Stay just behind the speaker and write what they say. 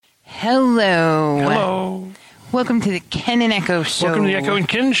Hello. Hello. Welcome to the Ken and Echo Show. Welcome to the Echo and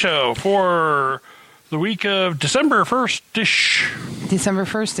Ken Show for the week of December 1st-ish. December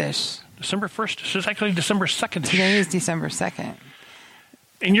 1st-ish. December 1st. It's actually December 2nd. Today is December 2nd.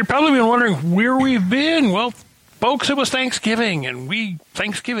 And you're probably been wondering where we've been. Well, folks, it was Thanksgiving, and we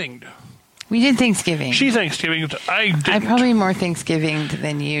Thanksgivinged. We did Thanksgiving. She Thanksgivinged. I didn't. I probably more Thanksgiving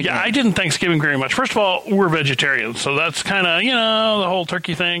than you did. Yeah, I didn't Thanksgiving very much. First of all, we're vegetarians, so that's kind of, the whole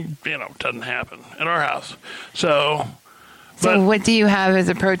turkey thing, doesn't happen at our house. So what do you have as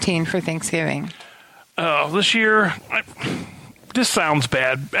a protein for Thanksgiving? This year, this sounds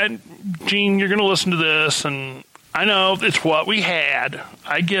bad. And Gene, you're going to listen to this, and I know it's what we had.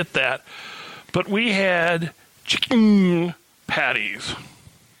 I get that. But we had chicken patties.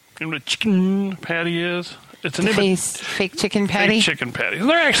 You know what a chicken patty is? It's an fake chicken patty? Fake chicken patties.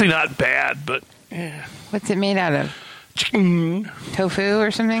 They're actually not bad, but yeah. What's it made out of? Chicken. Tofu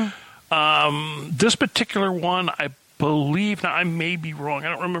or something? This particular one, I believe, now I may be wrong. I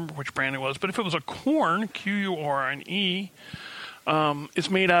don't remember which brand it was, but if it was a corn, Q-U-R-N-E, it's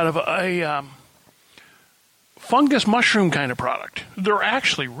made out of a fungus mushroom kind of product. They're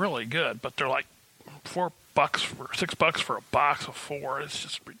actually really good, but they're like $4 or $6 for a box of 4. It's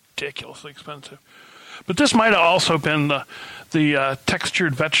just ridiculously expensive. But this might have also been the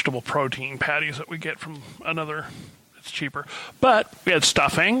textured vegetable protein patties that we get from another. It's cheaper. But we had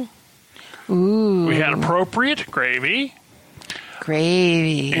stuffing. Ooh. We had appropriate gravy.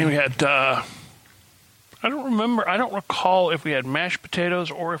 And we had, I don't recall if we had mashed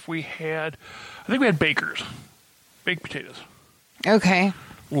potatoes or if we had, I think we had baked potatoes. Okay.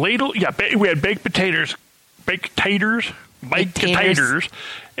 We had baked potatoes,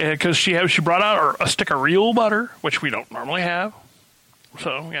 because she brought out a stick of real butter, which we don't normally have.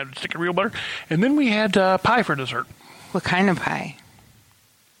 So we had a stick of real butter. And then we had pie for dessert. What kind of pie?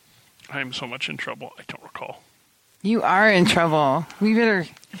 I'm so much in trouble, I don't recall. You are in trouble. We better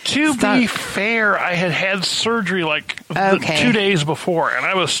be fair, I had surgery 2 days before, and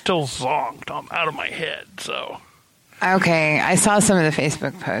I was still zonked. I'm out of my head, so. Okay, I saw some of the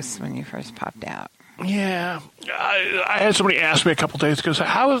Facebook posts when you first popped out. Yeah, I had somebody ask me a couple days ago,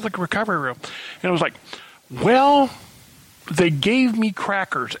 how is the recovery room? And I was like, well, they gave me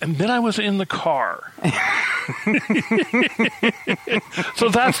crackers, and then I was in the car. So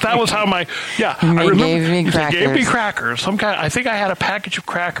that was how I remember. They gave me crackers. I think I had a package of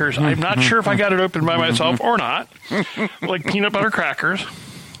crackers. I'm not sure if I got it open by myself or not, like peanut butter crackers,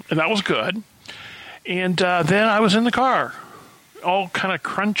 and that was good. And then I was in the car, all kind of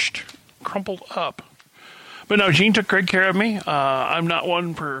crumpled up. But no, Gene took great care of me. I'm not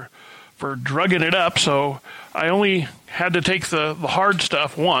one for drugging it up, so I only had to take the hard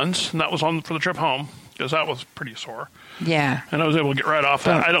stuff once, and that was for the trip home, because that was pretty sore. Yeah. And I was able to get right off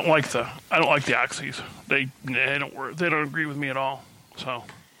that. I don't like the oxys. They don't agree with me at all. So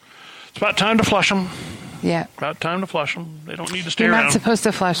it's about time to flush them. Yeah. About time to flush them. They don't need to stay around. You're not supposed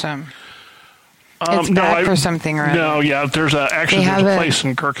to flush them. It's bad for something, right? No, yeah. There's a place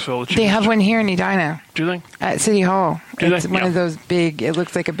in Kirksville. They have one here in Edina. Do they? At City Hall. It's one of those big, it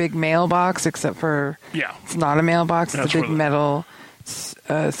looks like a big mailbox, except for it's not a mailbox. It's a big metal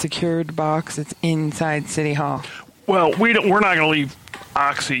secured box. It's inside City Hall. Well, we're not going to leave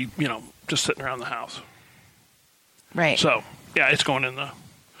Oxy, just sitting around the house. Right. So, yeah, it's going in the...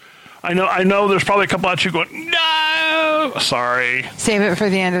 I know there's probably a couple out you going, no! Sorry. Save it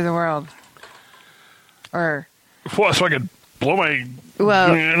for the end of the world. Or... Well, so I could blow my...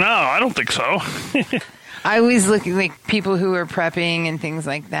 Well... No, I don't think so. I always look at people who are prepping and things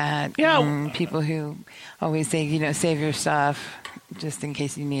like that. Yeah. People who always say, save your stuff just in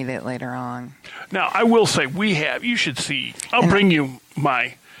case you need it later on. Now, I will say, you should see, I'll bring you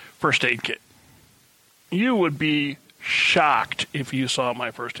my first aid kit. You would be shocked if you saw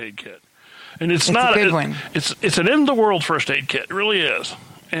my first aid kit. And it's not a good one. It's an end of the world first aid kit. It really is.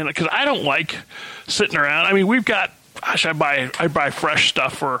 And because I don't like sitting around. I mean, we've got, I buy fresh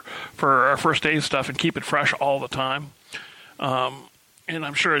stuff for our first aid stuff and keep it fresh all the time. And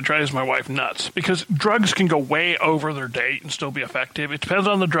I'm sure it drives my wife nuts because drugs can go way over their date and still be effective. It depends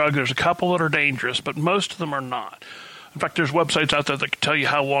on the drug. There's a couple that are dangerous, but most of them are not. In fact, there's websites out there that can tell you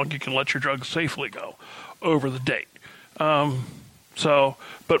how long you can let your drugs safely go over the date. But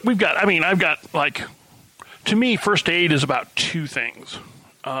I've got to me, first aid is about two things.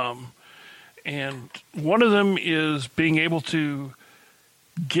 And one of them is being able to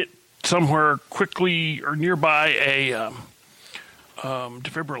get somewhere quickly or nearby a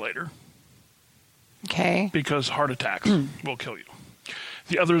defibrillator. Okay. Because heart attacks will kill you.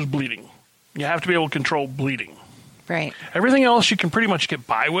 The other is bleeding. You have to be able to control bleeding. Right. Everything else you can pretty much get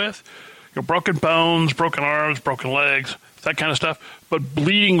by with. Broken bones, broken arms, broken legs, that kind of stuff. But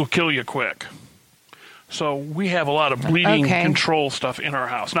bleeding will kill you quick. So we have a lot of bleeding control stuff in our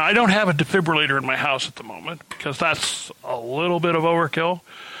house. Now, I don't have a defibrillator in my house at the moment because that's a little bit of overkill.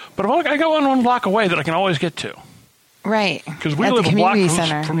 But I got one block away that I can always get to. Right. Because we live a block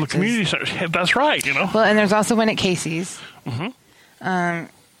from the community center. That's right, Well, and there's also one at Casey's. Mm-hmm.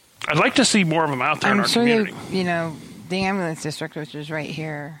 I'd like to see more of them out there in our community. The ambulance district, which is right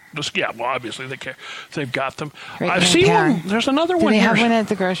here. Well, obviously they've got them. Right I've seen one. There's another one. Do they have one at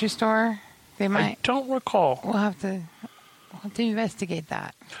the grocery store? They might. I don't recall. We'll have to investigate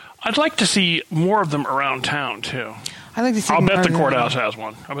that. I'd like to see more of them around town too. I'd like to see. I'll bet the courthouse has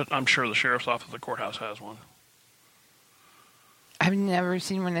one. I'm sure the sheriff's office at the courthouse has one. I've never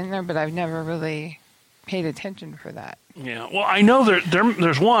seen one in there, but I've never really paid attention for that. Yeah, well, I know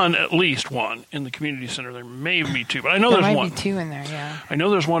there's one, at least one, in the community center. There may be two, but I know there's one. There might be two in there. Yeah. I know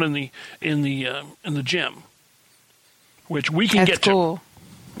there's one in the gym, which we can get school.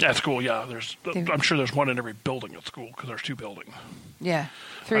 to. At school, yeah. I'm sure there's one in every building at school because there's two buildings. Yeah,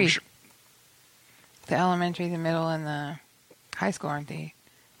 3. Sure. The elementary, the middle, and the high school, aren't they?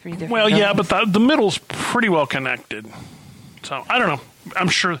 3 different. Well, buildings? yeah, but the middle's pretty well connected. So I don't know. I'm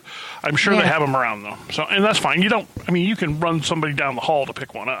sure they have them around though. So and that's fine. You can run somebody down the hall to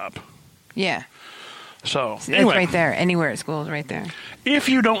pick one up. Yeah. So anyway, it's right there. Anywhere at school is right there. If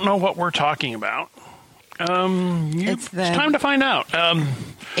you don't know what we're talking about, it's time to find out.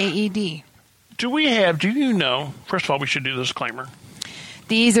 AED. Do you know? First of all, we should do the disclaimer.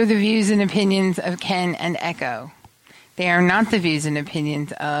 These are the views and opinions of Ken and Echo. They are not the views and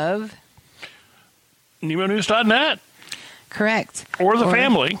opinions of NemoNews.net. Correct. Or the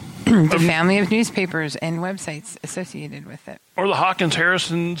family. The family of newspapers and websites associated with it. Or the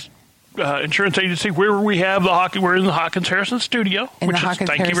Hawkins-Harrison's insurance agency, where we have we're in the Hawkins-Harrison studio.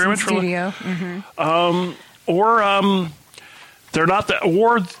 Thank you very much studio. They're not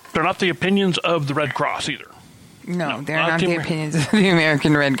the opinions of the Red Cross either. No, they're not the opinions of the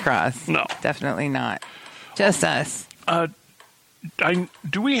American Red Cross. No. Definitely not. Just us.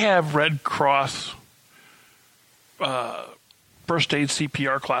 Do we have Red Cross first aid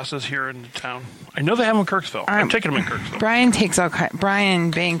CPR classes here in town? I know they have them in Kirksville. I'm taking them in Kirksville.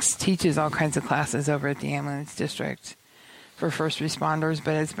 Brian Banks teaches all kinds of classes over at the ambulance district for first responders,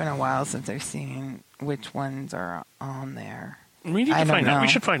 but it's been a while since I've seen which ones are on there. We need to find out. We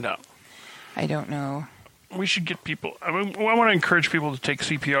should find out. I don't know. We should get people. I want to encourage people to take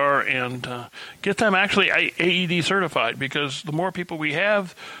CPR and get them actually AED certified, because the more people we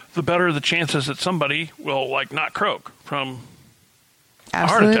have, the better the chances that somebody will not croak from a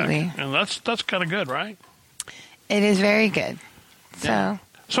heart attack. And that's kind of good, right? It is very good. So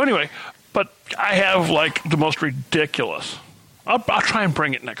anyway, but I have the most ridiculous. I'll try and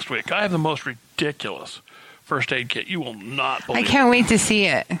bring it next week. I have the most ridiculous first aid kit. You will not believe. I can't wait to see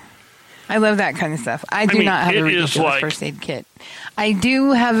it. I love that kind of stuff. I do not have a ridiculous first aid kit. I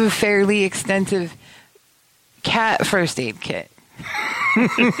do have a fairly extensive cat first aid kit.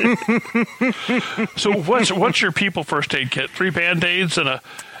 So what's your people first aid kit? 3 Band-Aids and a...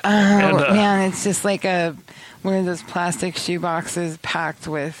 man, it's just like one of those plastic shoe boxes packed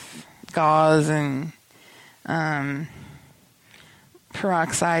with gauze and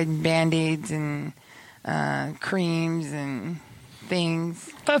peroxide Band-Aids and creams and things.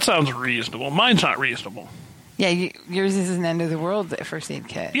 That sounds reasonable. Mine's not reasonable. Yeah, yours is an end of the world first aid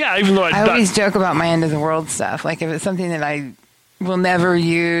kit. Yeah, even though I always joke about my end of the world stuff. Like if it's something that I will never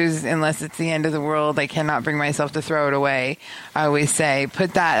use unless it's the end of the world, I cannot bring myself to throw it away. I always say,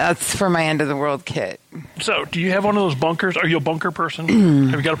 that's for my end of the world kit. So, do you have one of those bunkers? Are you a bunker person?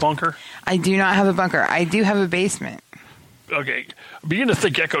 Have you got a bunker? I do not have a bunker. I do have a basement. Okay. I'm beginning to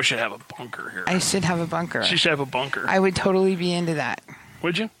think Echo should have a bunker here. I should have a bunker. She should have a bunker. I would totally be into that.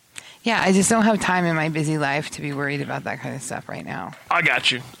 Would you? Yeah, I just don't have time in my busy life to be worried about that kind of stuff right now. I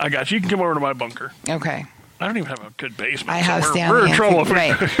got you. You can come over to my bunker. Okay. I don't even have a good basement. I have Stanley. We're in trouble.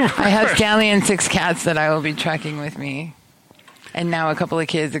 I have Stanley and 6 cats that I will be tracking with me, and now a couple of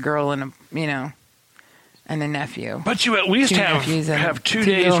kids, a girl and and a nephew. But you at least have 2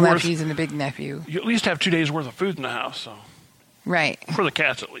 days little worth. Nephews and a big nephew. You at least have 2 days worth of food in the house, so. Right. For the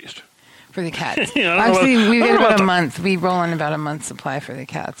cats, at least. For the cats. Actually, we get about a month. We roll in about a month's supply for the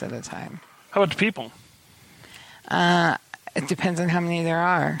cats at a time. How about the people? It depends on how many there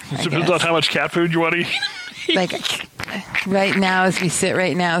are. It depends on how much cat food you want to eat. Right now, as we sit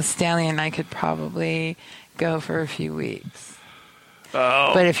right now, Stanley and I could probably go for a few weeks.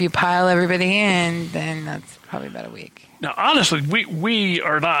 Oh. But if you pile everybody in, then that's probably about a week. Now, honestly, we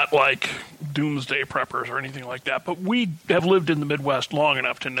are not like doomsday preppers or anything like that, but we have lived in the Midwest long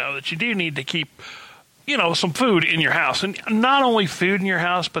enough to know that you do need to keep, some food in your house. And not only food in your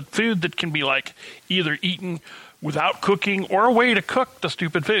house, but food that can be like either eaten without cooking or a way to cook the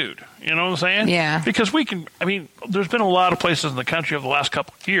stupid food. You know what I'm saying? Yeah. Because there's been a lot of places in the country over the last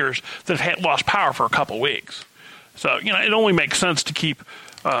couple of years that have lost power for a couple of weeks. So, it only makes sense to keep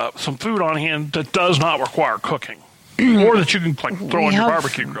some food on hand that does not require cooking. Or that you can throw on your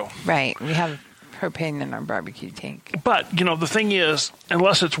barbecue grill. Right. We have propane in our barbecue tank. But, the thing is,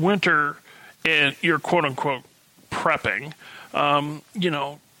 unless it's winter and you're quote-unquote prepping,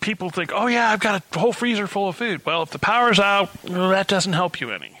 people think, oh, yeah, I've got a whole freezer full of food. Well, if the power's out, that doesn't help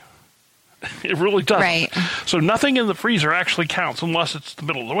you any. It really doesn't. Right. So nothing in the freezer actually counts unless it's the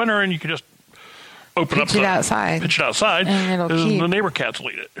middle of the winter and you can just pitch it outside, and the neighbor cats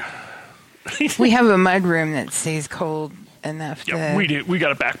will eat it. We have a mud room that stays cold enough to... we do. We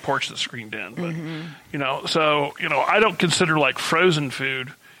got a back porch that's screened in. But, so, I don't consider like frozen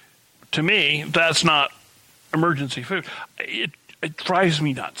food, to me, that's not emergency food. It drives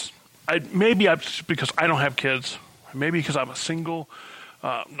me nuts. Maybe because I don't have kids. Maybe because I'm a single...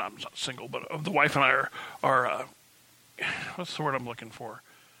 not single, but the wife and I are what's the word I'm looking for?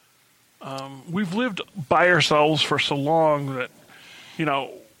 We've lived by ourselves for so long that,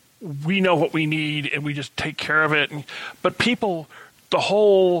 we know what we need and we just take care of it. But people,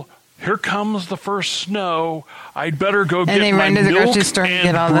 here comes the first snow, I'd better go get my milk and bread. And they run to the grocery store and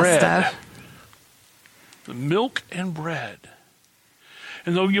get all this stuff. The milk and bread.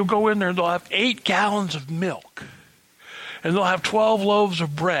 And you'll go in there and they'll have 8 gallons of milk. And they'll have 12 loaves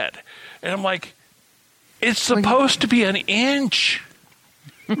of bread. And I'm like, it's supposed to be an inch.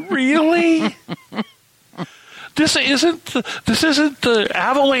 Really? This isn't the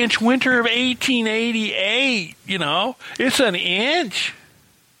avalanche winter of 1888, It's an inch.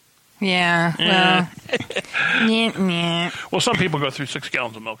 Yeah, well. Well, some people go through 6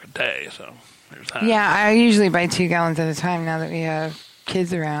 gallons of milk a day, so there's that. Yeah, I usually buy 2 gallons at a time now that we have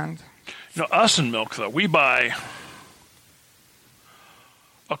kids around. Us in milk, though, we buy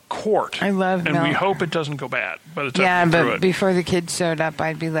a quart. I love milk. And we hope it doesn't go bad by the time yeah, we but before the kids showed up,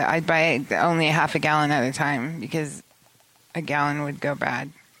 I'd buy only a half a gallon at a time because a gallon would go bad.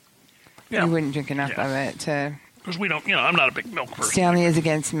 Yeah. You wouldn't drink enough of it to... Because we don't, I'm not a big milk person. Stanley is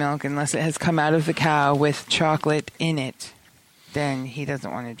against milk unless it has come out of the cow with chocolate in it. Then he doesn't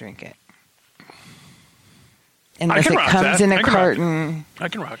want to drink it. Unless it comes in a carton. I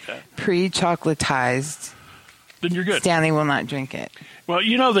can rock that. Pre-chocolatized. Then you're good. Stanley will not drink it. Well,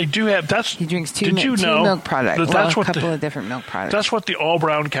 they do have. He drinks two milk products. Well, a couple of different milk products. That's what the all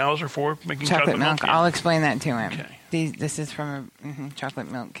brown cows are for, making chocolate milk. I'll explain that to him. Okay. This is from a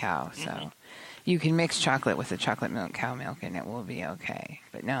chocolate milk cow, so you can mix chocolate with the chocolate milk cow milk, and it will be okay.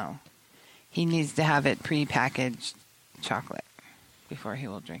 But no, he needs to have it pre-packaged chocolate before he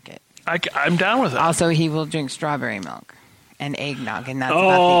will drink it. I'm down with it. Also, he will drink strawberry milk and eggnog, and that's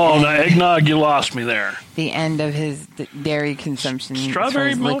about the eggnog, you lost me there. The end of his dairy consumption strawberry as far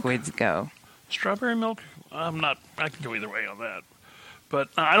as milk? liquids go. Strawberry milk? I can go either way on that. But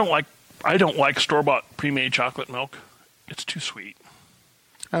I don't like store-bought pre-made chocolate milk. It's too sweet.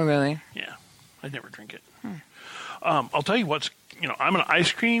 Oh, really? Yeah. I'd never drink it. I'll tell you what's, I'm an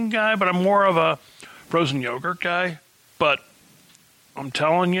ice cream guy, but I'm more of a frozen yogurt guy. But I'm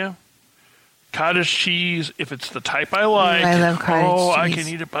telling you, cottage cheese, if it's the type I like, I love cottage cheese. I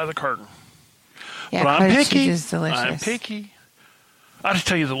can eat it by the carton. Yeah, but I'm cottage picky. cheese is delicious. I'm picky. I'll just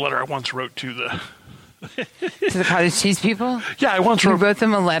tell you the letter I once wrote to the... to the cottage cheese people? Yeah, I once wrote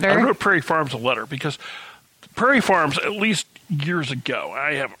them a letter? I wrote Prairie Farms a letter because Prairie Farms, at least years ago,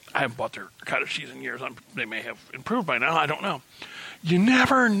 I haven't bought their cottage cheese in years. They may have improved by now. I don't know. You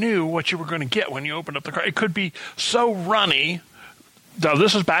never knew what you were going to get when you opened up the carton. It could be so runny. Now,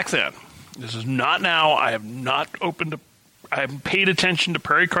 this is back then. This is not now. I haven't paid attention to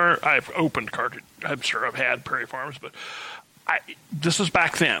Prairie Car. I've opened carton. I'm sure I've had Prairie Farms, but this is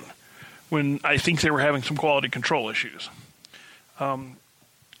back then when I think they were having some quality control issues.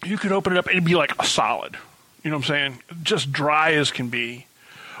 You could open it up and it'd be like a solid. You know what I'm saying? Just dry as can be.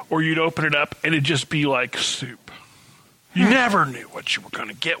 Or you'd open it up and it'd just be like soup. You never knew what you were going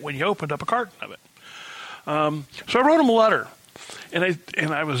to get when you opened up a carton of it. So I wrote him a letter. And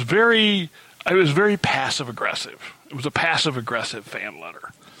I was very passive aggressive. It was a passive aggressive fan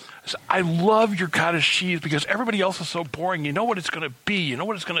letter. I said, I love your cottage cheese because everybody else is so boring. You know what it's going to be. You know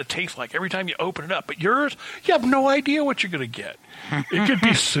what it's going to taste like every time you open it up. But yours, you have no idea what you're going to get. It could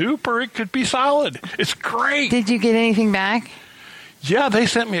be soup or it could be solid. It's great. Did you get anything back? Yeah, they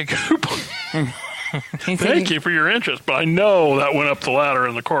sent me a coupon. Thank you for your interest, but I know that went up the ladder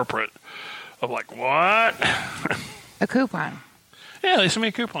in the corporate. I'm like, what? A coupon. Yeah, they send me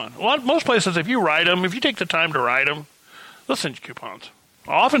a coupon. Most places, if you write them, if you take the time to write them, they'll send you coupons.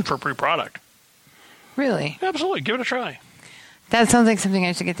 Often for pre-product. Really? Absolutely. Give it a try. That sounds like something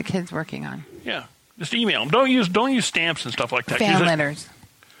I should get the kids working on. Yeah. Just email them. Don't use stamps and stuff like that. Fan letters.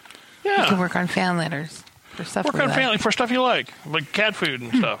 Yeah. You can work on fan letters for stuff for stuff you like cat food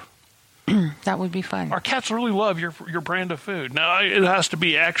and stuff. That would be fun. Our cats really love your brand of food. Now, it has to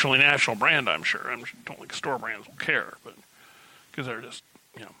be actually national brand, I'm sure. I don't think store brands will care, but because they're just,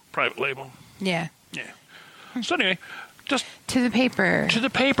 private label. Yeah. Yeah. So anyway, just to the paper.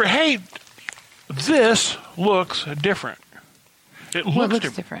 Hey, this looks different. It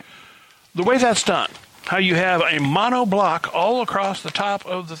looks different. The way that's done, how you have a mono block all across the top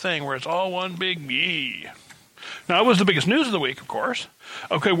of the thing where it's all one big yee. Now, it was the biggest news of the week, of course.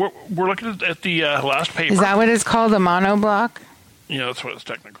 Okay, we're looking at the last paper. Is that what it's called, a monoblock? Yeah, that's what it's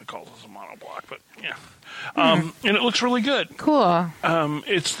technically called, is a monoblock, but yeah. And it looks really good. Cool.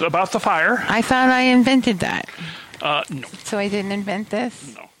 It's about the fire. I thought I invented that. No. So I didn't invent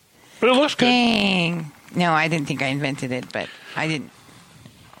this? No. But it looks good. Dang. No, I didn't think I invented it, but I didn't.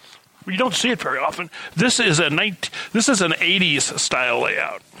 You don't see it very often. This is an 80s style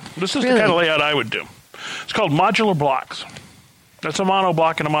layout. This is the kind of layout I would do. It's called modular blocks. That's a mono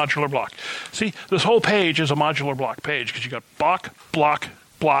block and a modular block. See, this whole page is a modular block page because you got block, block,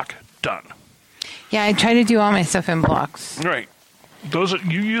 block, done. Yeah, I try to do all my stuff in blocks. Right.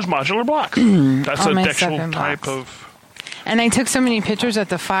 You use modular blocks. That's an actual type of. And I took so many pictures at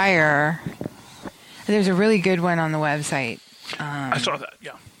the fire. There's a really good one on the website. I saw that.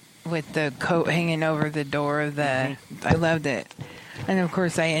 Yeah. With the coat hanging over the door of the. I loved it, and of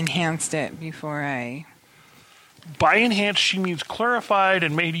course I enhanced it before I. By enhanced, she means clarified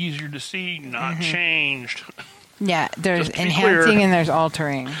and made easier to see, not changed. Yeah, there's enhancing and there's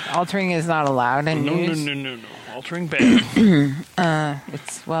altering. Altering is not allowed in news. No. Altering bad.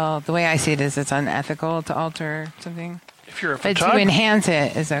 The way I see it is it's unethical to alter something. If you're a but photographer, to enhance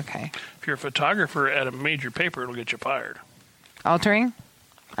it is okay. If you're a photographer at a major paper, it'll get you fired. Altering?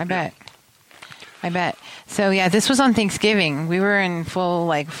 I bet. So yeah, this was on Thanksgiving. We were in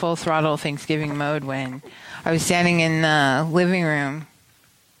full throttle Thanksgiving mode when I was standing in the living room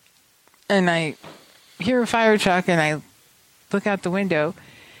and I hear a fire truck and I look out the window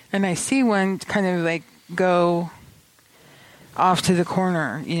and I see one kind of go off to the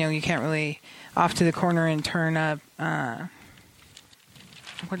corner. You can't really off to the corner and turn up.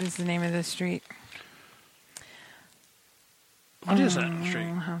 What is the name of this street? What is that street?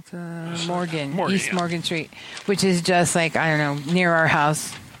 Morgan. East yeah. Morgan Street, which is just near our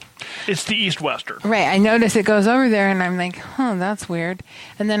house. It's the East-Western. Right. I notice it goes over there, and I'm like, that's weird.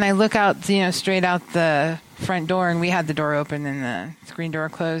 And then I look out, straight out the front door, and we had the door open and the screen door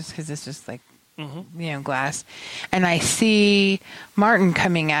closed because it's just glass. And I see Martin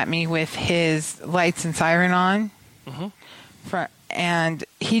coming at me with his lights and siren on. And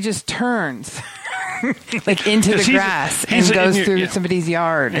he just turns into the grass and goes through somebody's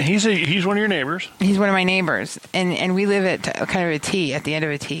yard. And he's one of your neighbors. He's one of my neighbors. And we live at kind of a T, at the end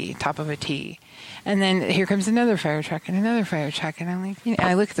of a T, top of a T. And then here comes another fire truck and another fire truck. And I'm like,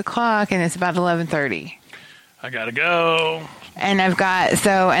 I look at the clock and it's about 11:30. I gotta go. And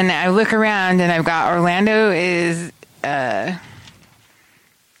and I look around and I've got Orlando is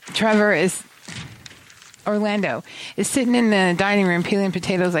sitting in the dining room peeling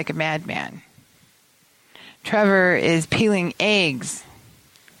potatoes like a madman. Trevor is peeling eggs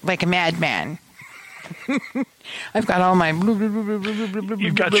like a madman. I've got all my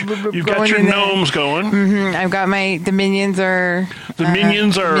you've got your gnomes going. I've got the minions are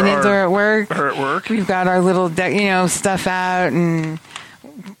minions are at work. We've got our little stuff out, and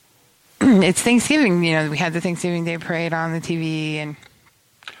it's Thanksgiving. We had the Thanksgiving Day parade on the TV, and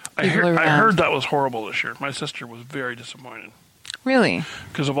I heard that was horrible this year. My sister was very disappointed. Really?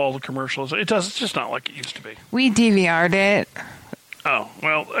 Because of all the commercials. It's just not like it used to be. We DVR'd it. Oh,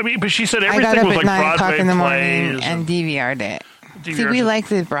 well, but she said everything was like Broadway plays. I got up at 9 o'clock in the morning and DVR'd it. See, we like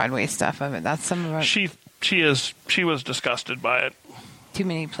the Broadway stuff of it. That's some of our... She was disgusted by it. Too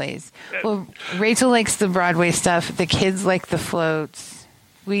many plays. Well, Rachel likes the Broadway stuff. The kids like the floats.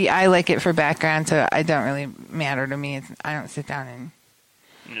 I like it for background, so it don't really matter to me. I don't sit down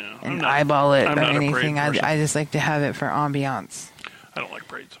and eyeball it or anything. I just like to have it for ambiance. I don't like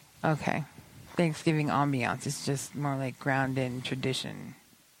parades. Okay. Thanksgiving ambiance is just more like grounded in tradition.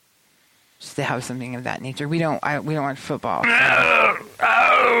 Just to have something of that nature. We don't watch football. So.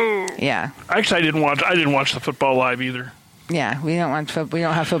 Oh. Yeah. Actually, I didn't watch the football live either Yeah, we don't want we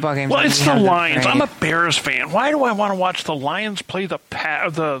don't have football games. Well, on. it's We the have Lions. parade. I'm a Bears fan. Why do I want to watch the Lions play the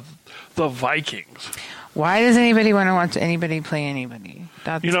Vikings? Why does anybody want to watch anybody play anybody?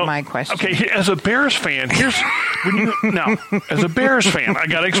 That's my question. Okay, as a Bears fan, as a Bears fan, I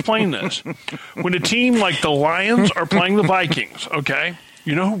got to explain this. When a team like the Lions are playing the Vikings, okay,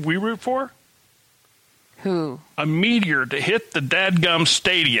 you know who we root for? Who? A meteor to hit the dadgum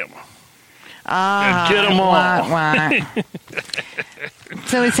stadium. And get them all.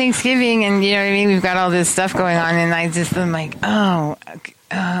 So it's Thanksgiving, and you know what I mean? We've got all this stuff going on, and I'm like, oh.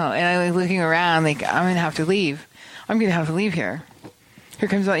 And I'm like looking around, like, I'm going to have to leave. I'm going to have to leave here. Here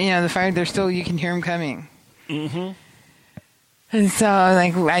comes, the fire. You can hear them coming. Mm-hmm. And so,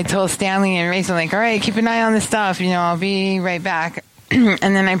 like, I told Stanley and Rachel, like, all right, keep an eye on this stuff. I'll be right back. And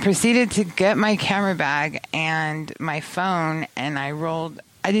then I proceeded to get my camera bag and my phone, and I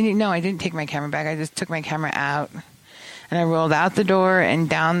didn't take my camera bag. I just took my camera out, and I rolled out the door and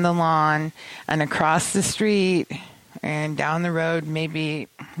down the lawn and across the street and down the road, maybe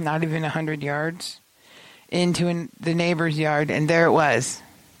not even 100 yards, into the neighbor's yard, and there it was.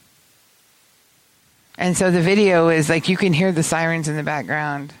 And so the video is like you can hear the sirens in the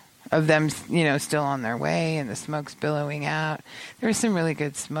background of them, still on their way, and the smoke's billowing out. There was some really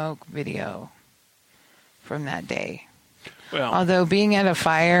good smoke video from that day. Well, although being at a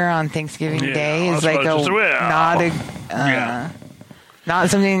fire on Thanksgiving Day is like not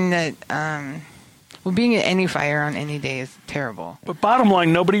something that being at any fire on any day is terrible. But bottom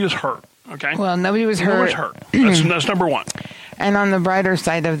line, nobody was hurt. Okay. Well, nobody was hurt. That's number one. And on the brighter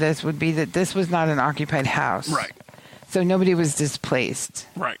side of this would be that this was not an occupied house. Right. So nobody was displaced.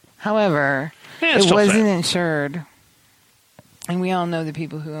 Right. However, it wasn't insured. And we all know the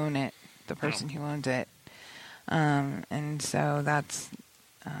people who own it, the person who owns it. And so that's,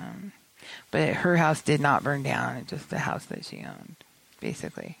 but her house did not burn down. It's just the house that she owned,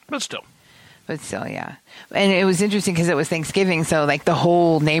 basically. But still, yeah. And it was interesting because it was Thanksgiving. So like the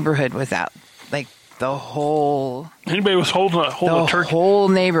whole neighborhood was out, like the whole. Anybody was holding a turkey. The whole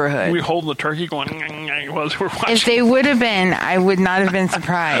neighborhood. We were holding the turkey going, we're watching. If they would have been, I would not have been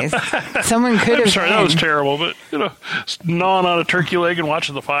surprised. Someone could have. I'm sorry, that was terrible, but gnawing on a turkey leg and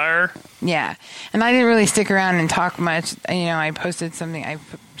watching the fire. Yeah, and I didn't really stick around and talk much. I posted something. I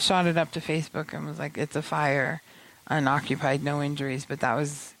shot it up to Facebook and was like, "It's a fire, unoccupied, no injuries." But that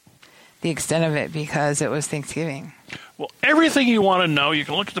was the extent of it because it was Thanksgiving. Well, everything you want to know, you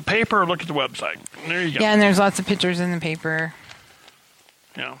can look at the paper or look at the website. And there you go. Yeah, and there's lots of pictures in the paper.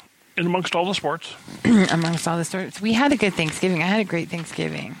 Yeah, and amongst all the sports. Amongst all the sports. We had a good Thanksgiving. I had a great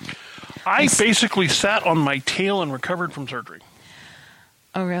Thanksgiving. I basically sat on my tail and recovered from surgery.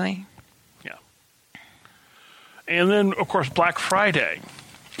 Oh, really? Yeah. And then, of course, Black Friday.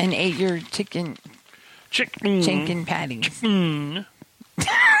 And ate your chicken patties. Chicken.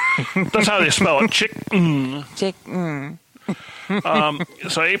 That's how they spell it. Chicken. Chicken.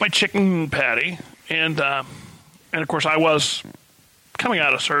 So I ate my chicken patty, and of course I was coming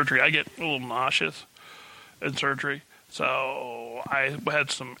out of surgery. I get a little nauseous in surgery, so I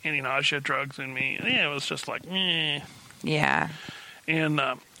had some anti-nausea drugs in me, and it was just like, Yeah. And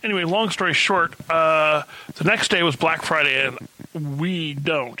anyway, long story short, the next day was Black Friday, and we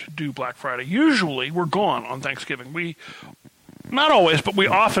don't do Black Friday. Usually, we're gone on Thanksgiving. Not always, but we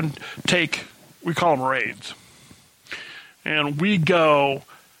often we call them raids. And we've gone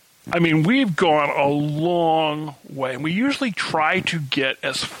a long way. And we usually try to get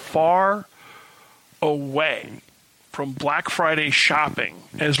as far away from Black Friday shopping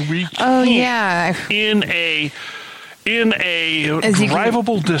as we can. Oh, yeah. In a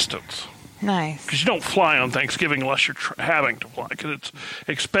drivable distance. Nice. Because you don't fly on Thanksgiving unless you're having to fly, because it's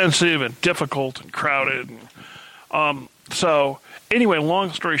expensive and difficult and crowded. And, so anyway,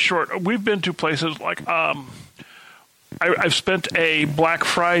 long story short, we've been to places like I've spent a Black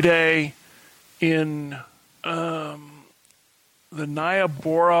Friday in the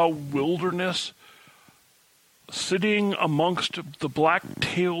Niobrara wilderness, sitting amongst the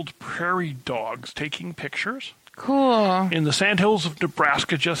black-tailed prairie dogs, taking pictures. Cool. In the Sandhills of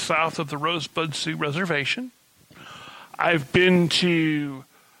Nebraska, just south of the Rosebud Sioux Reservation. I've been to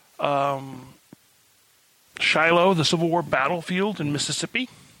Shiloh, the Civil War battlefield in Mississippi.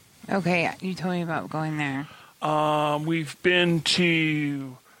 Okay, you told me about going there. We've been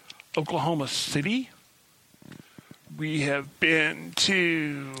to Oklahoma City. We have been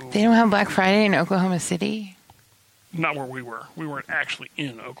to... They don't have Black Friday in Oklahoma City? Not where we were. We weren't actually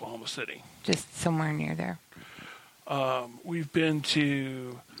in Oklahoma City. Just somewhere near there. We've been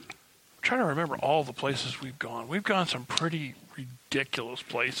to... I'm trying to remember all the places we've gone. We've gone some pretty ridiculous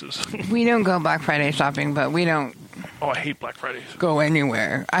places. We don't go Black Friday shopping, but we don't Oh, I hate Black Fridays. go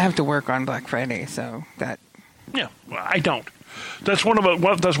anywhere. I have to work on Black Friday, so that. Yeah, well, I don't. That's one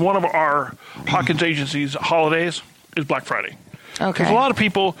of our Hawkins agency's holidays is Black Friday. Okay. Because a lot of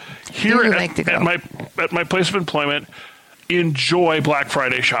people here like to go. at my place of employment enjoy Black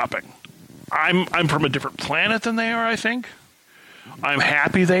Friday shopping. I'm from a different planet than they are, I think. I'm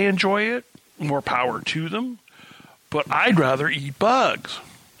happy they enjoy it. More power to them. But I'd rather eat bugs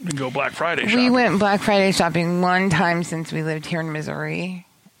than go Black Friday shopping. We went Black Friday shopping one time since we lived here in Missouri.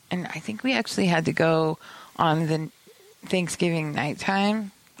 And I think we actually had to go on the Thanksgiving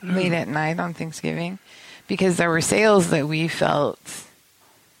nighttime, late at night on Thanksgiving, because there were sales that we felt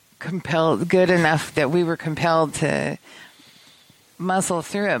good enough that we were compelled to muscle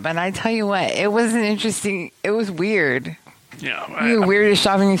through it. But I tell you what, it was weird. Yeah. One of the weirdest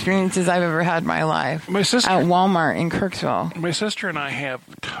shopping experiences I've ever had in my life. My sister at Walmart in Kirksville. My sister and I have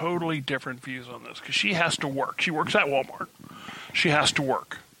totally different views on this because she has to work. She works at Walmart. She has to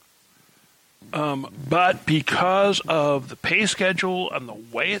work. But because of the pay schedule and the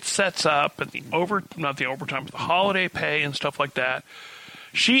way it sets up and not the overtime, but the holiday pay and stuff like that,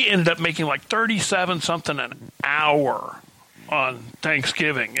 she ended up making like 37 something an hour on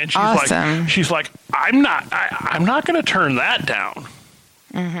Thanksgiving. And she's like, I'm not going to turn that down.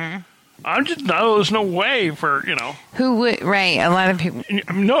 Mm-hmm. There's no way for, Who would, right, a lot of people.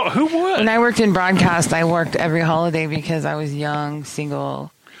 No, who would? When I worked in broadcast, I worked every holiday because I was young,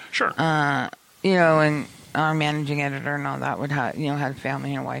 single. Sure. And our managing editor and all that would have, had a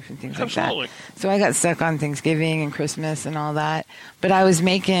family and a wife and things Absolutely. like that. So I got stuck on Thanksgiving and Christmas and all that. But I was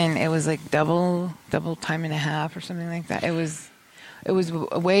making, it was like double time and a half or something like that. It was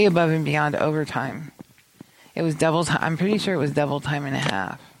way above and beyond overtime. It was double time. I'm pretty sure it was double time and a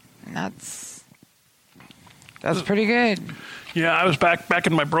half. And that's pretty good. Yeah, I was back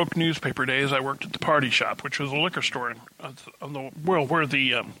in my broke newspaper days. I worked at the Party Shop, which was a liquor store where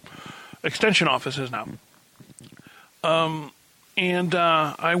the extension office is now. And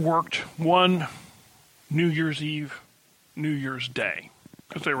I worked one New Year's Eve, New Year's Day,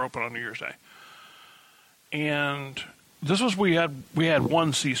 because they were open on New Year's Day. And we had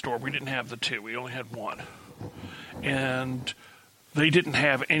one C-store. We didn't have the two. We only had one. And they didn't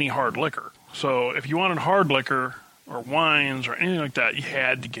have any hard liquor. So if you wanted hard liquor or wines or anything like that, you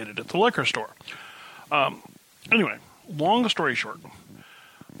had to get it at the liquor store. Anyway, long story short,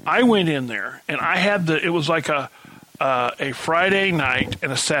 I went in there and it was like a Friday night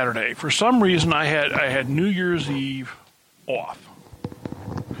and a Saturday. For some reason, I had New Year's Eve off,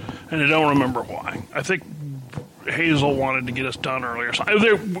 and I don't remember why. I think Hazel wanted to get us done earlier. So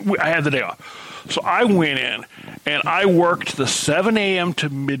I had the day off. So I went in and I worked the 7 a.m. to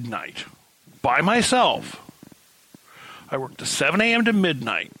midnight by myself. I worked the 7 a.m. to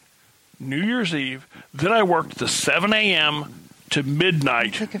midnight, New Year's Eve. Then I worked the 7 a.m. to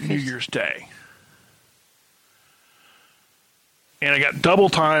midnight, New Year's Day. And I got double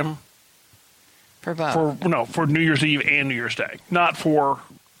time for both. For New Year's Eve and New Year's Day, not for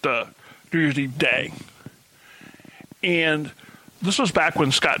the New Year's Eve day. And this was back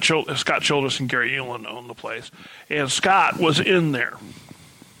when Scott Childress and Gary Elan owned the place. And Scott was in there.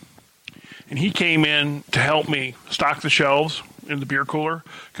 And he came in to help me stock the shelves in the beer cooler.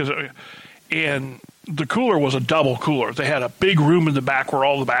 And the cooler was a double cooler. They had a big room in the back where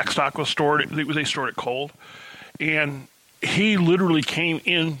all the back stock was stored. They stored it cold. And he literally came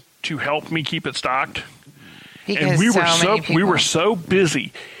in to help me keep it stocked. Because we were so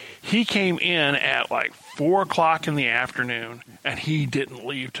busy. He came in at like 4:00 in the afternoon, and he didn't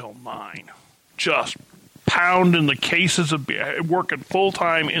leave till 9. Just pounding the cases of beer, working full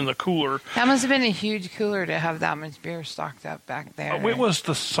time in the cooler. That must have been a huge cooler to have that much beer stocked up back there. It was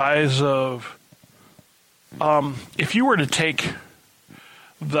the size of, if you were to take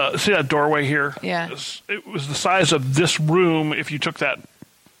see that doorway here? Yeah. It was the size of this room if you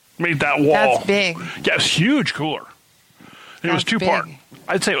made that wall. That's big. Yeah, it's huge cooler. And it was two-part.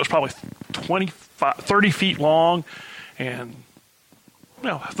 I'd say it was probably 30 feet long and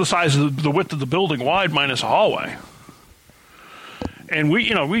the size of the width of the building wide minus a hallway. And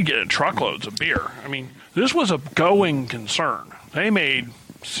we get truckloads of beer. I mean, this was a going concern. They made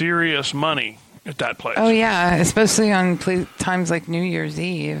serious money at that place. Oh yeah, especially on times like New Year's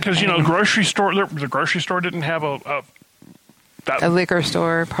Eve. Because the grocery store didn't have a liquor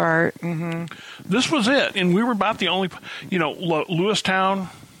store part. Mm-hmm. This was it, and we were about the only. Lewistown,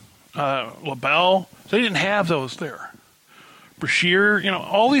 LaBelle, they didn't have those there. Brashear,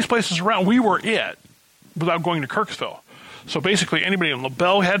 all these places around, we were it without going to Kirksville. So basically, anybody in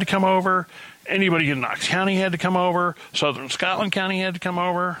LaBelle had to come over. Anybody in Knox County had to come over. Southern Scotland County had to come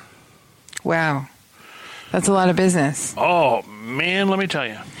over. Wow. That's a lot of business. Oh, man, let me tell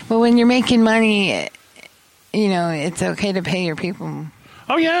you. Well, when you're making money, you know, it's okay to pay your people.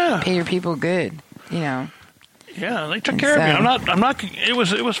 Oh, yeah. Pay your people good, you know. Yeah, they took care of me. I'm not, it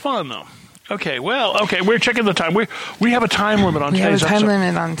was fun, though. Okay, we're checking the time. We have a time limit on today's episode. We have a time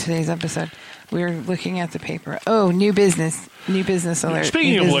limit on today's episode. We're looking at the paper. Oh, new business alert.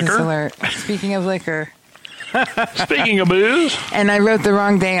 Speaking of liquor. Speaking of liquor. Speaking of booze. And I wrote the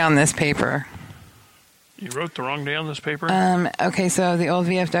wrong day on this paper. You wrote the wrong day on this paper? Okay, so the old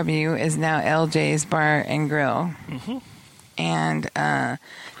VFW is now LJ's Bar and Grill. Mm-hmm. And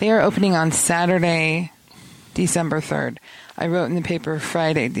they are opening on Saturday, December 3rd. I wrote in the paper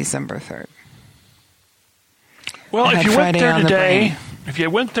Friday, December 3rd. Well, if you went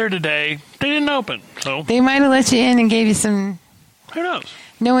there today, they didn't open. So they might have let you in and gave you some. Who knows?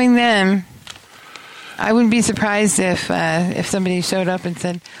 Knowing them, I wouldn't be surprised if somebody showed up and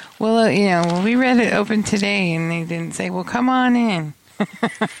said, "Well, you know, we read it open today," and they didn't say, "Well, come on in."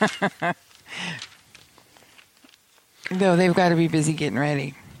 Though they've got to be busy getting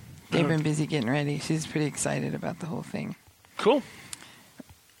ready. They've been busy getting ready. She's pretty excited about the whole thing. Cool.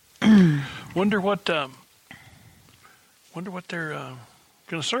 Wonder what they're going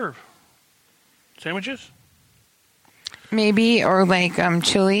to serve. Sandwiches? Maybe, or like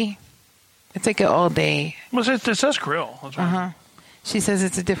chili. It's like an all day. Well, it says grill. She says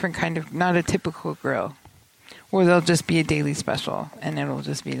it's a different kind of, not a typical grill, or they'll just be a daily special, and it'll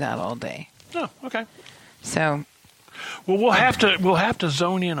just be that all day. Oh, okay. So, well, we'll have to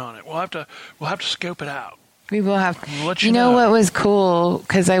zone in on it. We'll have to scope it out. We will have. Let you know what was cool?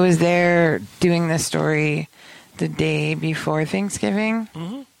 Because I was there doing this story the day before Thanksgiving.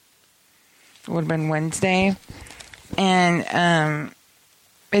 Mm-hmm. It would have been Wednesday, and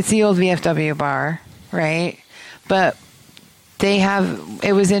it's the old VFW bar, right? But they have.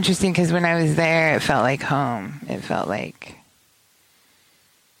 It was interesting because when I was there, it felt like home. It felt like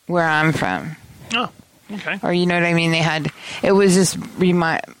where I'm from. Oh, okay. Or you know what I mean? It was just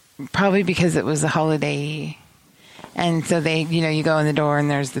probably because it was a holiday. And so you go in the door and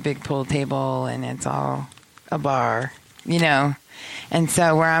there's the big pool table and it's all a bar, you know. And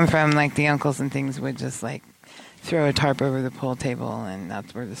so where I'm from, like the uncles and things would just like throw a tarp over the pool table and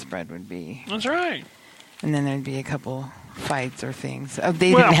that's where the spread would be. That's right. And then there'd be a couple fights or things. Oh,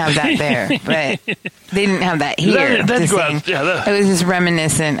 they didn't have that there, but they didn't have that here. It was just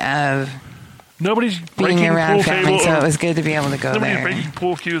reminiscent of nobody's being around family, so it was good to be able to go there. Nobody's breaking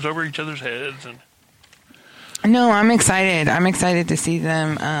pool cues over each other's heads. No, I'm excited. I'm excited to see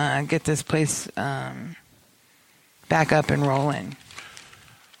them get this place back up and rolling.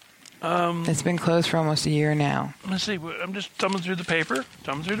 It's been closed for almost a year now. Let's see. I'm just thumbing through the paper.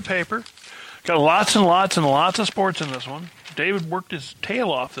 Got lots and lots and lots of sports in this one. David worked his tail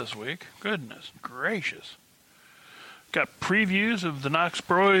off this week. Goodness gracious. Got previews of the Knox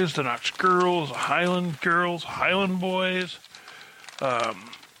Boys, the Knox Girls, Highland Boys.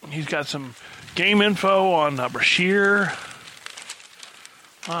 He's got some game info on Brashear.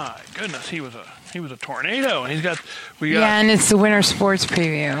 My goodness, he was a tornado, and and it's the winter sports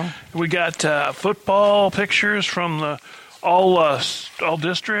preview. We got football pictures from the all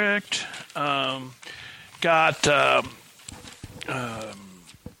district. And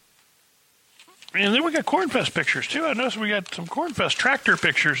then we got Cornfest pictures too. I noticed we got some Cornfest tractor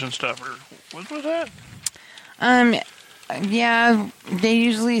pictures and stuff. Or what was that? Yeah, they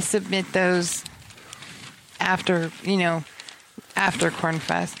usually submit those after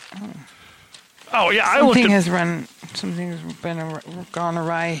Cornfest. Oh yeah, Something's gone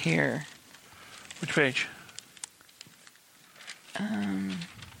awry here. Which page?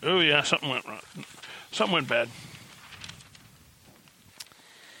 Oh yeah, something went wrong. Something went bad.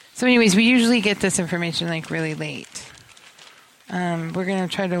 So anyways, we usually get this information like really late. We're going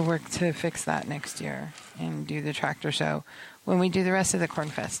to try to work to fix that next year and do the tractor show when we do the rest of the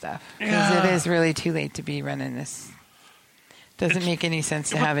Cornfest stuff. Because it is really too late to be running this. Doesn't make any sense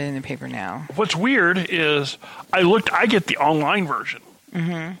to have it in the paper now. What's weird is I get the online version.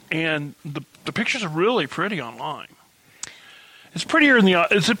 Mm-hmm. And the pictures are really pretty online. It's prettier in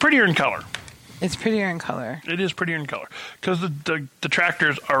color. It's prettier in color. It is prettier in color because the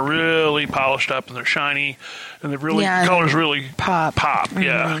tractors are really polished up and they're shiny and colors really pop. Mm-hmm.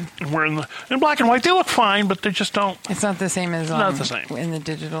 Yeah, and we're in black and white. They look fine, but they just don't. It's not the same as not the same in the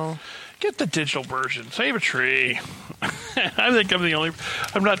digital. Get the digital version. Save a tree. I think I'm the only.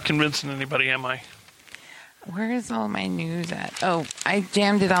 I'm not convincing anybody, am I? Where is all my news at? Oh, I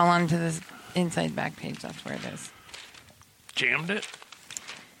jammed it all onto this inside back page. That's where it is. Jammed it.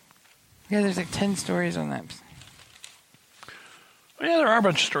 Yeah, there's like 10 stories on that. Oh, yeah, there are a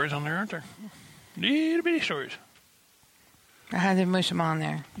bunch of stories on there, aren't there? Little bitty stories. I had to mush them on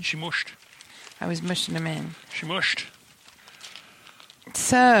there. She mushed. I was mushing them in. She mushed.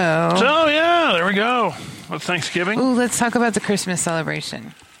 So yeah, there we go. It's Thanksgiving. Ooh, let's talk about the Christmas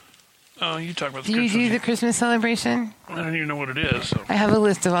celebration. Oh, you talk about the Do you Christmas. do the Christmas celebration? I don't even know what it is. So. I have a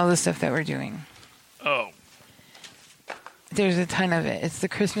list of all the stuff that we're doing. Oh. There's a ton of it. It's the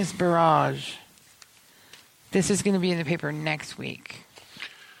Christmas barrage. This is going to be in the paper next week,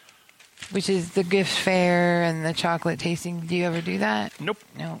 which is the gift fair and the chocolate tasting. Do you ever do that? Nope.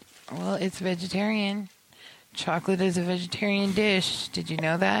 No. Well, it's vegetarian. Chocolate is a vegetarian dish. Did you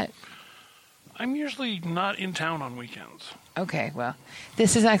know that? I'm usually not in town on weekends. Okay, well,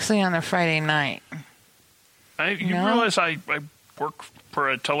 this is actually on a Friday night. You No? realize I work for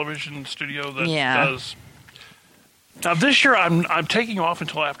a television studio that Yeah. does. Now this year I'm taking off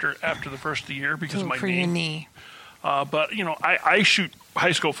until after the first of the year because of my For your knee. knee. But I shoot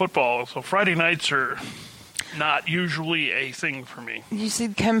high school football, so Friday nights are not usually a thing for me. You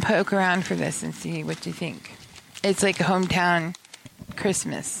should come poke around for this and see what you think. It's like hometown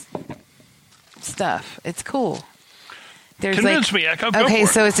Christmas stuff. It's cool. There's Convince me. Go for okay, it.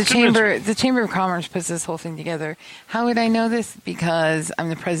 so it's a Convince chamber. me. The Chamber of Commerce puts this whole thing together. How would I know this? Because I'm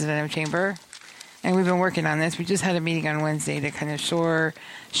the president of Chamber, and we've been working on this. We just had a meeting on Wednesday to kind of shore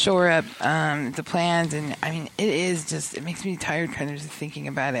up the plans, and I mean, it makes me tired kind of just thinking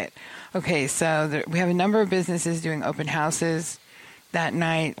about it. Okay, so we have a number of businesses doing open houses that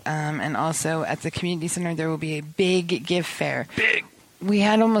night, and also at the community center there will be a big gift fair. Big. We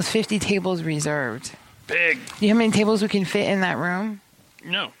had almost 50 tables reserved. Big. Do you know how many tables we can fit in that room?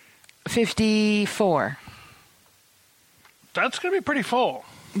 No. 54. That's going to be pretty full.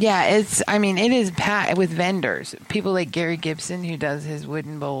 Yeah, it is packed with vendors. People like Gary Gibson, who does his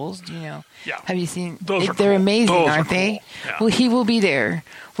wooden bowls. Do you know? Yeah. Have you seen? Those are they're cool. amazing, Those aren't are they? cool. Yeah. Well, he will be there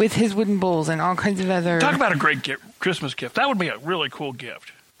with his wooden bowls and all kinds of other. Talk about a great Christmas gift. That would be a really cool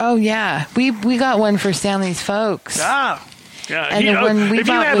gift. Oh yeah, we got one for Stanley's folks. Ah. Yeah, And the one we if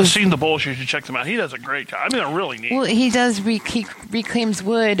you bought haven't was- seen the bowls, you should check them out. He does a great job. I mean, they're really neat. Well, he does. He reclaims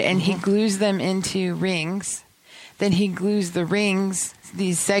wood and he glues them into rings. Then he glues the rings,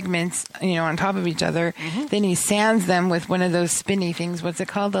 these segments, on top of each other. Then he sands them with one of those spinny things. What's it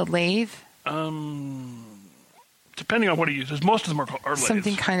called? A lathe? Depending on what he uses, most of them are lathes.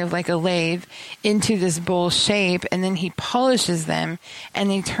 Something kind of like a lathe into this bowl shape, and then he polishes them, and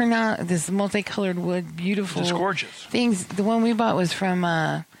they turn out this multicolored wood, beautiful. It's gorgeous. Things. The one we bought was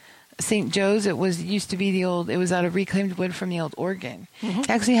from St. Joe's. It used to be it was out of reclaimed wood from the old organ. It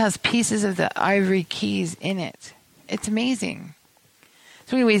actually has pieces of the ivory keys in it. It's amazing.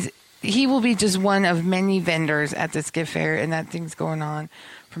 So anyways, he will be just one of many vendors at this gift fair, and that thing's going on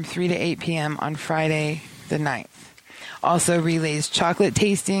from 3 to 8 p.m. on Friday the 9th. Also relays chocolate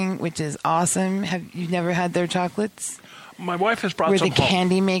tasting, which is awesome. Have you never had their chocolates? My wife has brought Where some the home.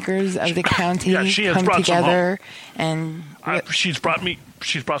 candy makers of the county Yeah, she has come brought some together and She's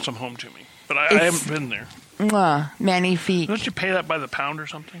brought some home to me, but I haven't been there. magnifique. Don't you pay that by the pound or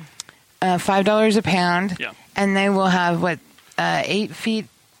something? $5 a pound. Yeah. And they will have 8 feet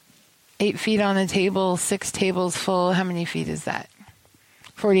on the table, 6 tables full. How many feet is that?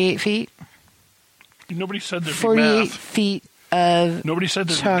 48 feet. Nobody said there'd be 48 math. feet of Nobody said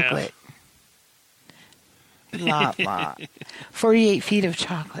there'd chocolate. be math. Lot. 48 feet of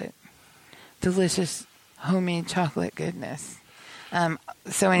chocolate. Delicious homemade chocolate goodness.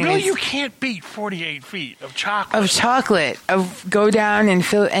 So anyways, Really, you can't beat 48 feet of chocolate. of chocolate. Go down and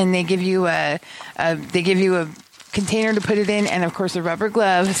fill, and they give you a container to put it in, and of course a rubber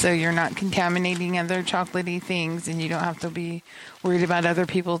glove, so you're not contaminating other chocolatey things, and you don't have to be worried about other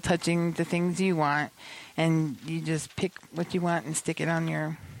people touching the things you want. And you just pick what you want and stick it on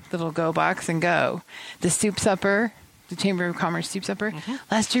your little go box and go. The soup supper, the Chamber of Commerce soup supper.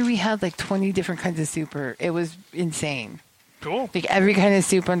 Last year we had like 20 different kinds of soup. It was insane. Cool. Like every kind of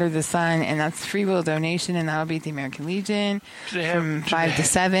soup under the sun, and that's free will donation, and that'll be at the American Legion from 5 to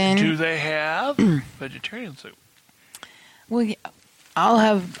 7. Do they have vegetarian soup? Well, yeah, I'll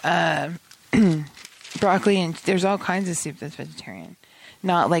have broccoli, and there's all kinds of soup that's vegetarian.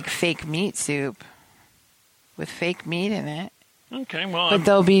 Not like fake meat soup with fake meat in it. Okay, well, But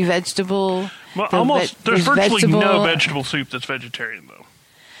there'll be vegetable. there's there's virtually no vegetable- vegetable soup that's vegetarian, though.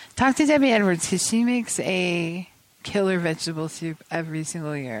 Talk to Debbie Edwards, because she makes a killer vegetable soup every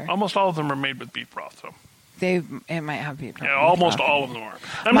single year. Almost all of them are made with beef broth, though. It might have beef. Yeah, almost all of them are.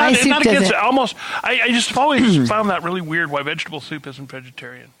 I'm My not, soup not against doesn't- it. Almost. I just always found that really weird. Why vegetable soup isn't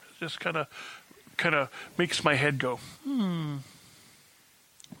vegetarian? It just kind of makes my head go.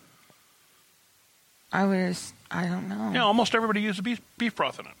 I don't know. Yeah, almost everybody uses beef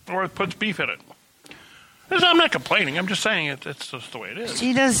broth in it, or puts beef in it. I'm not complaining. I'm just saying it's just the way it is.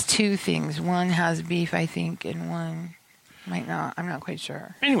 She does two things. One has beef, I think, and one might not. I'm not quite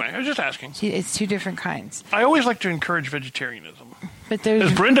sure. Anyway, I was just asking. It's two different kinds. I always like to encourage vegetarianism. But there's...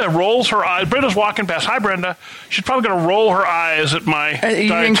 As Brenda rolls her eyes, Brenda's walking past. Hi, Brenda. She's probably going to roll her eyes at my Are you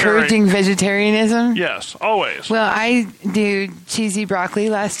dietary... encouraging vegetarianism? Yes, always. Well, I do cheesy broccoli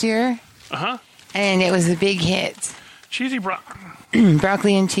last year, Uh-huh. and it was a big hit. Cheesy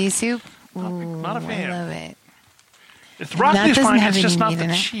Broccoli and cheese soup. not a fan. I love it. It's broccoli's doesn't fine. have It's just any not meat the in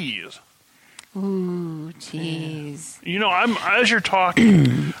it. cheese. Ooh, cheese. You know, as you're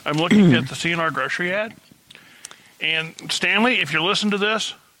talking, I'm looking at the CNR grocery ad. And Stanley, if you're listening to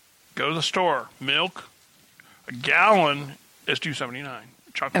this, go to the store. Milk, a gallon is $2.79.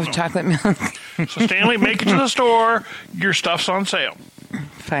 Chocolate Of milk. chocolate milk. So Stanley, make it to the store. Your stuff's on sale.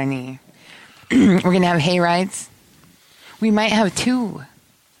 Funny. We're going to have hay rides. We might have two.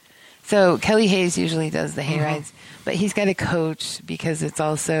 So Kelly Hayes usually does the hay rides, but he's got a coach because it's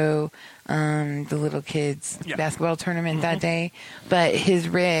also the little kids basketball tournament that day. But his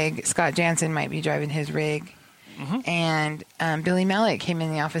rig, Scott Jansen might be driving his rig. And Billy Mallet came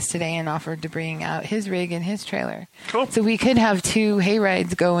in the office today and offered to bring out his rig and his trailer. Cool. So we could have two hay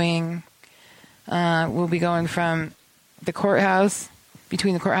rides going. We'll be going from the courthouse,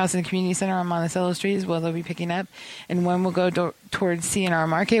 between the courthouse and the community center on Monticello Street is where they'll be picking up. And one will go towards CNR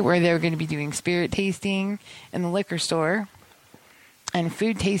Market, where they're going to be doing spirit tasting in the liquor store and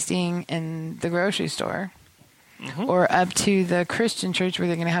food tasting in the grocery store. Or up to the Christian church, where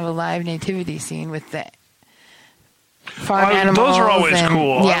they're going to have a live nativity scene with the farm animals. Those are always and,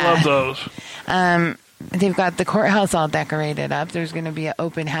 cool. Yeah. I love those. They've got the courthouse all decorated up. There's going to be an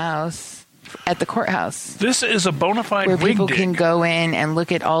open house at the courthouse This is a bona fide where wig people dig. can go in and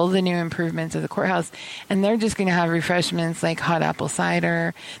look at all the new improvements of the courthouse. And they're just going to have refreshments like hot apple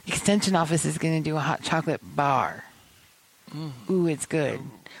cider. The extension office is going to do a hot chocolate bar. Ooh, it's good.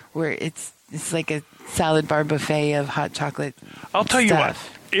 Where it's like a salad bar buffet of hot chocolate. I'll tell you what.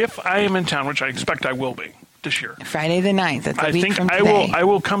 stuff. If I am in town, which I expect I will be this year, Friday the 9th. That's a I week think from I today.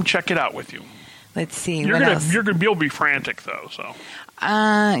 will come check it out with you. Let's see. You're what gonna else? you'll be frantic though. So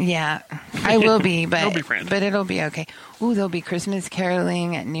Yeah, I will be, but You'll be frantic. but it'll be okay. Ooh, there'll be Christmas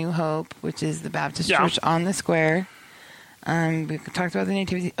caroling at New Hope, which is the Baptist Yeah. church on the square. We talked about the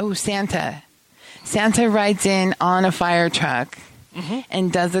nativity. Oh, Santa rides in on a fire truck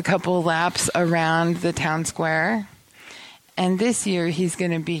and does a couple laps around the town square. And this year he's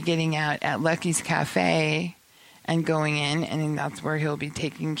going to be getting out at Lucky's Cafe and going in, and that's where he'll be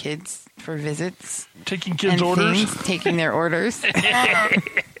taking kids for visits. taking kids' And orders. things, taking their orders.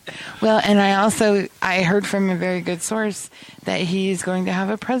 Well, and I heard from a very good source that he's going to have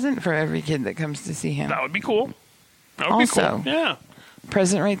a present for every kid that comes to see him. That would be cool. That would Also. be cool. Yeah.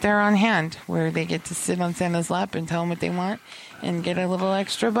 Present right there on hand, where they get to sit on Santa's lap and tell him what they want and get a little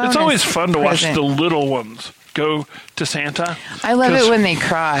extra bonus. It's always fun to watch present. the little ones go to Santa. I love 'Cause it when they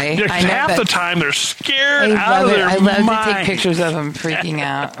cry. I know half the that- time they're scared I out love of it. their I love mind. to take pictures of them freaking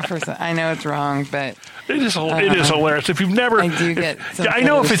out. I know it's wrong, but It is hilarious. If you've never, I do get some I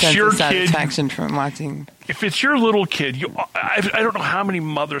know kind if of it's sense your of kid, satisfaction from watching. if it's your little kid, I don't know how many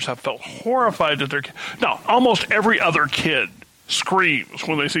mothers have felt horrified that their kid. No, almost every other kid screams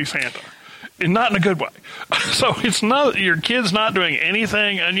when they see Santa, and not in a good way. So it's not your kid's not doing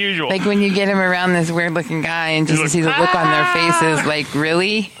anything unusual. Like when you get them around this weird looking guy and just You're to see the like, look on their faces, like,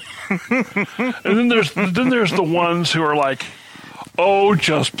 really? And then there's the ones who are like, oh,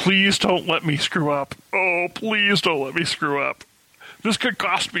 just please don't let me screw up. Oh, please don't let me screw up. This could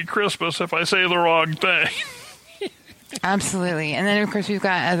cost me Christmas if I say the wrong thing. Absolutely. And then, of course, we've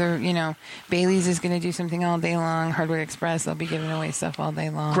got other, Bailey's is going to do something all day long. Hardware Express, they'll be giving away stuff all day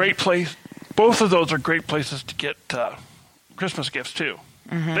long. Great place. Both of those are great places to get Christmas gifts, too.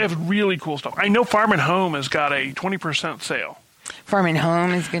 Mm-hmm. They have really cool stuff. I know Farm and Home has got a 20% sale. Farm and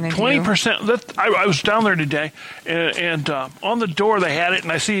Home is going to do 20%. I was down there today, and on the door they had it,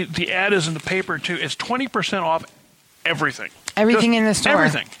 and I see the ad is in the paper, too. It's 20% off everything. everything Just in the store.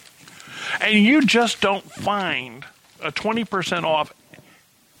 Everything. And you just don't find a 20% off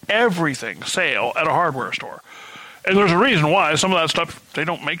everything sale at a hardware store. And there's a reason why. Some of that stuff, they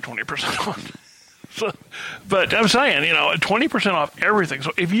don't make 20% off. So, but I'm saying, 20% off everything.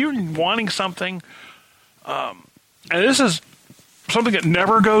 So if you're wanting something, and this is something that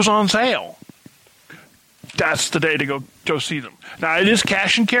never goes on sale, that's the day to go see them. Now, it is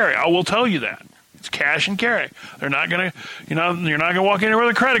cash and carry. I will tell you that. It's cash and carry. They're not going to, you're not going to walk in there with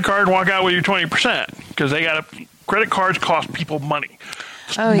a credit card and walk out with your 20% because credit cards cost people money.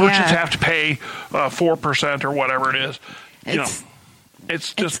 Oh, Merchants yeah. have to pay 4% or whatever it is.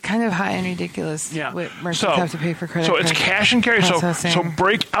 It's kind of high and ridiculous. Yeah. What merchants have to pay for credit. So it's cash and carry. So processing.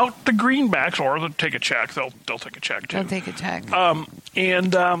 break out the greenbacks, or they'll take a check. They'll take a check too. They'll take a check.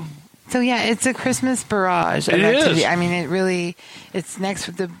 So yeah, it's a Christmas barrage. It is. I mean, it's next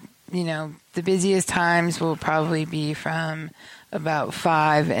with the busiest times will probably be from about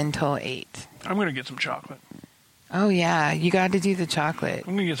 5 until 8. I'm going to get some chocolate. Oh yeah, you got to do the chocolate.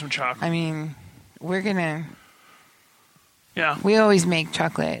 I'm going to get some chocolate. I mean, we're gonna. Yeah. We always make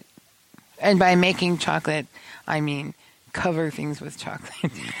chocolate, and by making chocolate, I mean cover things with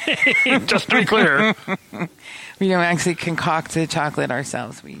chocolate. Just to be clear. We don't actually concoct the chocolate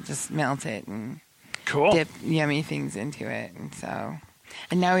ourselves. We just melt it and dip yummy things into it.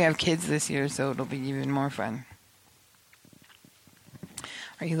 And now we have kids this year, so it'll be even more fun.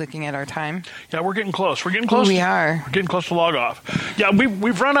 Are you looking at our time? Yeah, we're getting close. We're getting close. We are. We're getting close to log off. Yeah,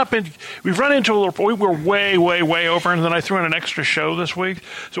 we've run into a little. We were way over, and then I threw in an extra show this week.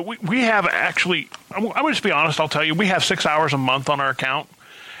 So we have actually. I'm going to just be honest. I'll tell you, we have 6 hours a month on our account,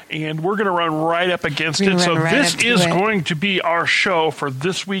 and we're going to run right up against it. So this is going to be our show for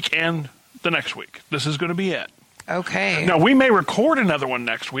this week and the next week. This is going to be it. Okay. Now we may record another one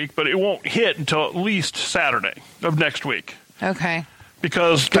next week, but it won't hit until at least Saturday of next week. Okay.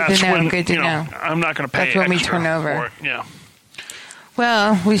 Because that's when know. I'm not going to pay. That's when we extra turn over. for it. Yeah.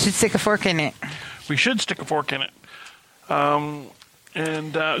 Well, we should stick a fork in it. We should stick a fork in it. Yeah,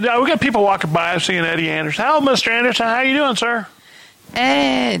 we got people walking by. I'm seeing Eddie Anderson. Hello, Mr. Anderson. How you doing, sir?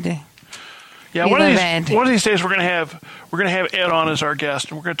 Ed. Yeah, one of these days we're going to have Ed on as our guest,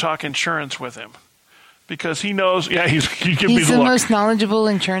 and we're going to talk insurance with him. Because he knows, he gives me the look. He's the most knowledgeable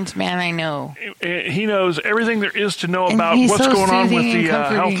insurance man I know. He knows everything there is to know about what's going on with the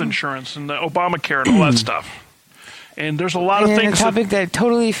health insurance and the Obamacare and all that stuff. And there's a lot of things. A topic that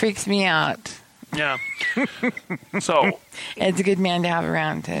totally freaks me out. Yeah. So. Ed's a good man to have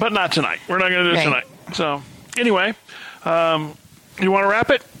around. But not tonight. We're not going to do it tonight. So, anyway, you want to wrap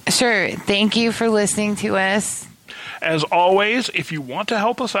it? Sure. Thank you for listening to us. As always, if you want to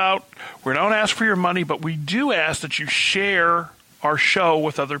help us out, we don't ask for your money, but we do ask that you share our show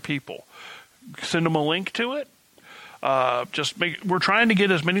with other people. Send them a link to it. We're trying to get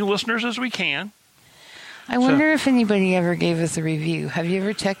as many listeners as we can. I wonder if anybody ever gave us a review. Have you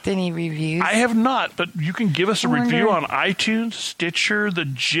ever checked any reviews? I have not, but you can give us a review on iTunes, Stitcher, the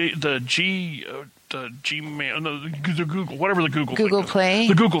Google, whatever the Google Play,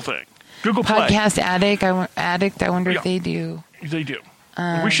 the Google thing. Google Play. Podcast Addict. I wonder if they do. They do.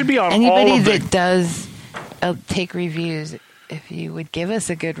 We should be on anybody all of that does take reviews. If you would give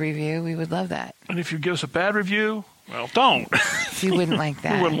us a good review, we would love that. And if you give us a bad review, well, don't. You wouldn't like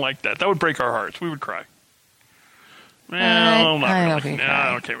that. We wouldn't like that. That would break our hearts. We would cry. Well, I don't think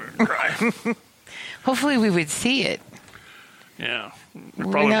we would cry. Hopefully, we would see it. Yeah.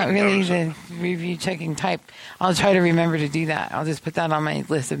 We're not really the review checking type. I'll try to remember to do that. I'll just put that on my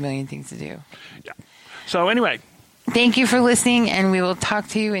list of million things to do. Yeah. So anyway. Thank you for listening, and we will talk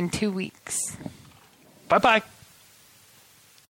to you in 2 weeks. Bye-bye.